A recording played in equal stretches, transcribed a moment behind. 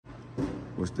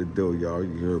What's the deal, y'all?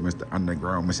 You heard Mr.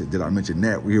 Underground. Did I mention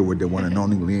that? We're here with the one and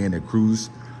only LeAnna Cruz,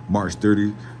 March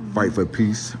 30, Fight for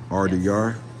Peace,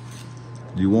 RDR.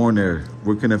 You on there.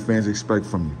 What can the fans expect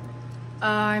from you?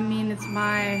 I mean, it's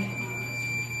my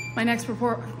next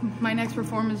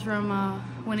performance from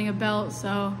winning a belt,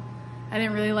 so I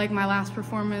didn't really like my last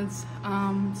performance,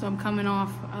 so I'm coming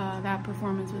off that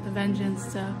performance with a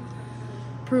vengeance to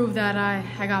prove that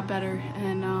I got better,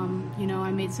 and you know,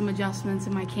 I made some adjustments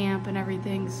in my camp and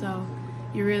everything, so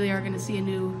you really are going to see a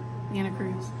new LeAnna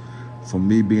Cruz. For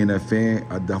me being a fan,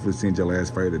 I definitely seen your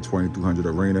last fight at the 2300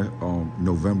 Arena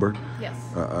November. Yes.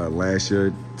 Last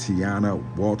year, Tanya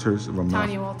Walters.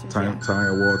 Tanya Walters.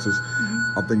 Tanya Walters.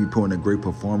 I think you put in a great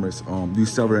performance. You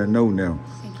 7-0 now.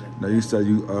 Thank you. Now you said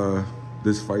you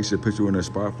this fight should put you in a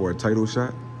spot for a title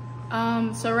shot.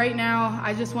 So right now,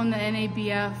 I just won the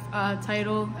NABF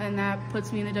title, and that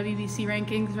puts me in the WBC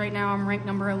rankings. Right now, I'm ranked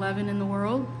number 11 in the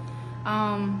world.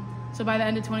 So by the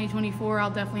end of 2024, I'll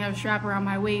definitely have a strap around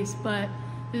my waist, but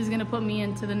this is going to put me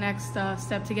into the next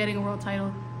step to getting a world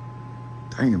title.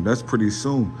 Damn, that's pretty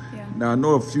soon. Yeah. Now, I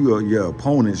know a few of your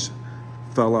opponents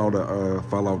fell out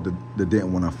that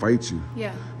didn't want to fight you.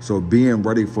 Yeah. So being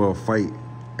ready for a fight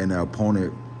and the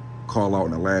opponent call out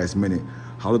in the last minute,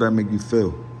 how did that make you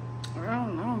feel?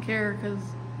 I don't care, because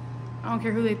I don't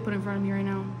care who they put in front of me right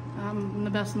now. I'm the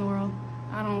best in the world.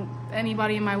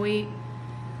 Anybody in my weight,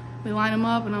 we line them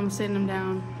up and I'm sitting them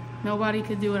down. Nobody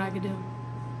could do what I could do.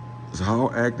 So how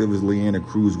active is LeAnna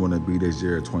Cruz going to be this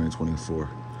year, 2024?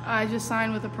 I just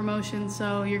signed with a promotion,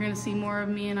 so you're going to see more of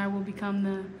me, and I will become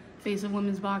the face of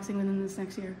women's boxing within this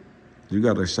next year. You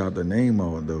got to shout the name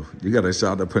out, though. You got to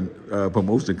shout the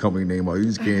promotion company name out. You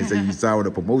just can't say you signed with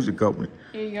a promotion company.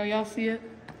 There you go. Y'all see it?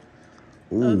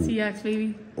 Ooh. OTX,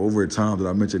 baby. Overtime. Did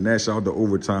I mention that? Shout out to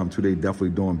Overtime, too. They definitely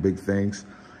doing big things.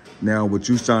 Now, with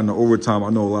you signing the Overtime,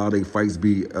 I know a lot of their fights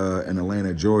be in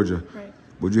Atlanta, Georgia. Right.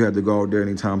 Would you have to go out there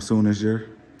anytime soon this year?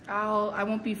 I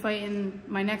won't be fighting.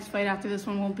 My next fight after this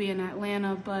one won't be in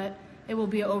Atlanta, but it will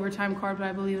be an Overtime card, but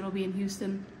I believe it'll be in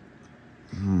Houston.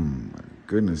 My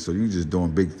goodness. So you just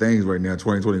doing big things right now.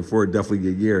 2024, definitely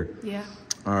your year. Yeah.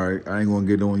 All right. I ain't going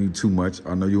to get on you too much.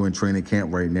 I know you're in training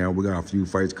camp right now. We got a few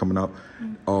fights coming up.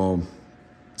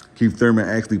 Keith Thurman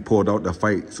actually pulled out the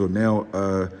fight. So now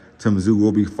Tim Tszyu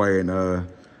will be fighting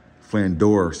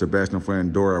Sebastian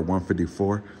Flandor at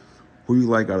 154. Who you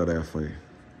like out of that fight?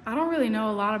 I don't really know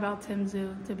a lot about Tim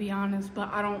Tszyu, to be honest,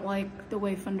 but I don't like the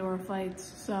way Flandor fights.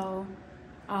 So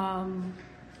I'm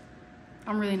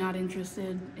really not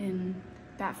interested in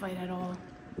that fight at all.